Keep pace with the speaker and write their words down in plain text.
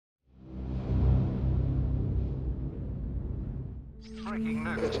Breaking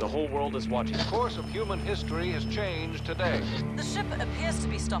news. The whole world is watching. The course of human history has changed today. The ship appears to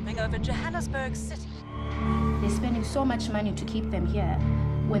be stopping over Johannesburg City. They're spending so much money to keep them here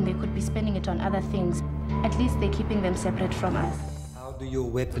when they could be spending it on other things. At least they're keeping them separate from us. How do your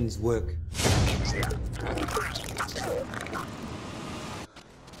weapons work?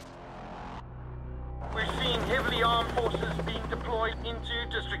 We're seeing heavily armed forces being deployed into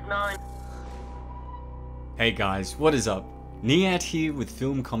District 9. Hey guys, what is up? Niyat here with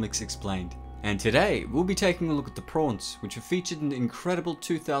Film Comics Explained. And today, we'll be taking a look at the Prawns, which were featured in the incredible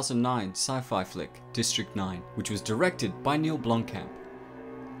 2009 sci-fi flick, District 9, which was directed by Neill Blomkamp.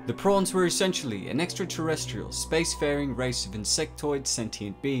 The Prawns were essentially an extraterrestrial, spacefaring race of insectoid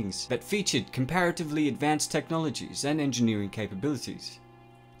sentient beings that featured comparatively advanced technologies and engineering capabilities.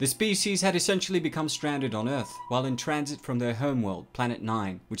 The species had essentially become stranded on Earth while in transit from their homeworld, Planet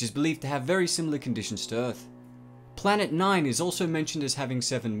 9, which is believed to have very similar conditions to Earth. Planet 9 is also mentioned as having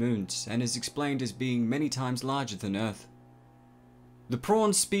 7 moons, and is explained as being many times larger than Earth. The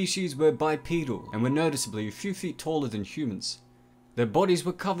prawn species were bipedal and were noticeably a few feet taller than humans. Their bodies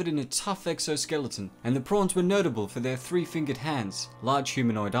were covered in a tough exoskeleton, and the prawns were notable for their 3-fingered hands, large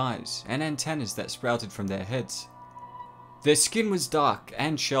humanoid eyes, and antennas that sprouted from their heads. Their skin was dark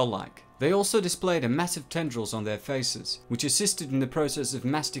and shell-like. They also displayed a massive tendrils on their faces, which assisted in the process of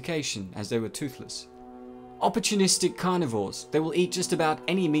mastication as they were toothless. Opportunistic carnivores, they will eat just about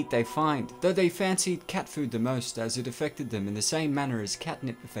any meat they find, though they fancied cat food the most as it affected them in the same manner as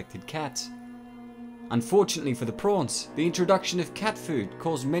catnip affected cats. Unfortunately for the prawns, the introduction of cat food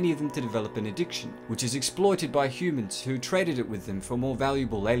caused many of them to develop an addiction, which is exploited by humans who traded it with them for more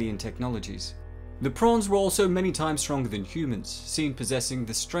valuable alien technologies. The prawns were also many times stronger than humans, seen possessing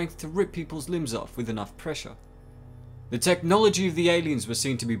the strength to rip people's limbs off with enough pressure. The technology of the aliens was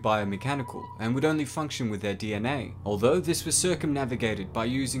seen to be biomechanical and would only function with their DNA, although this was circumnavigated by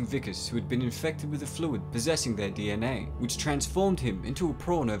using Vickers who had been infected with a fluid possessing their DNA, which transformed him into a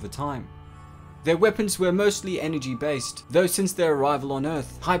prawn over time. Their weapons were mostly energy-based, though since their arrival on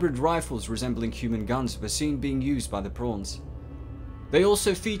Earth, hybrid rifles resembling human guns were seen being used by the prawns. They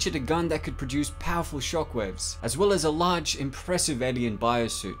also featured a gun that could produce powerful shockwaves, as well as a large, impressive alien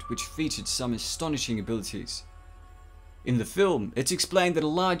biosuit which featured some astonishing abilities. In the film, it's explained that a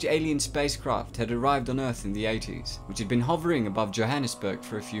large alien spacecraft had arrived on Earth in the 80s, which had been hovering above Johannesburg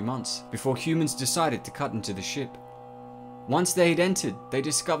for a few months, before humans decided to cut into the ship. Once they had entered, they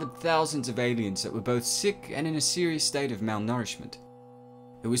discovered thousands of aliens that were both sick and in a serious state of malnourishment.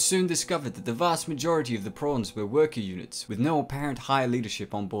 It was soon discovered that the vast majority of the prawns were worker units, with no apparent higher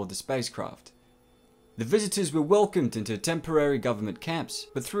leadership on board the spacecraft. The visitors were welcomed into temporary government camps,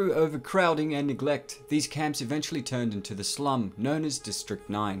 but through overcrowding and neglect, these camps eventually turned into the slum known as District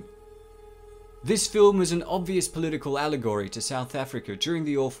 9. This film was an obvious political allegory to South Africa during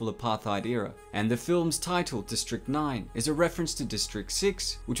the awful apartheid era, and the film's title, District 9, is a reference to District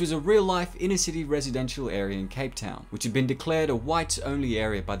 6, which was a real-life inner-city residential area in Cape Town, which had been declared a whites-only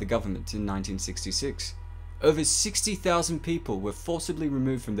area by the government in 1966. Over 60,000 people were forcibly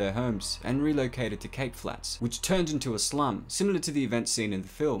removed from their homes and relocated to Cape Flats, which turned into a slum, similar to the events seen in the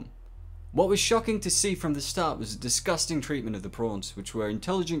film. What was shocking to see from the start was the disgusting treatment of the prawns, which were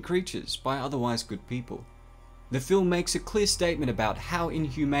intelligent creatures by otherwise good people. The film makes a clear statement about how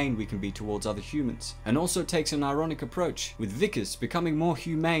inhumane we can be towards other humans, and also takes an ironic approach, with Vickers becoming more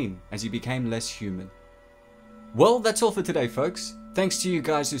humane as he became less human. Well, that's all for today, folks. Thanks to you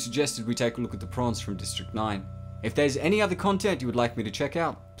guys who suggested we take a look at the prawns from District 9. If there's any other content you would like me to check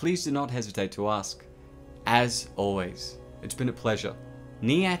out, please do not hesitate to ask. As always, it's been a pleasure.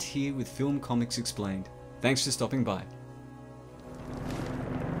 Niyat here with Film Comics Explained. Thanks for stopping by.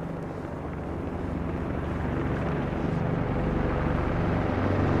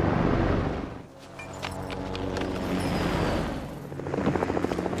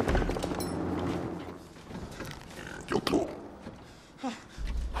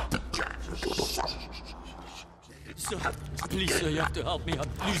 Sir, please, sir, you have to help me.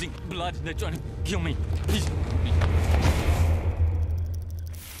 I'm losing blood. They're trying to kill me. Please.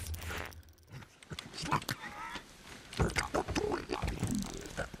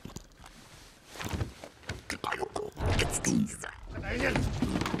 Kom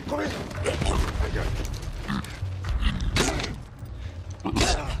hier!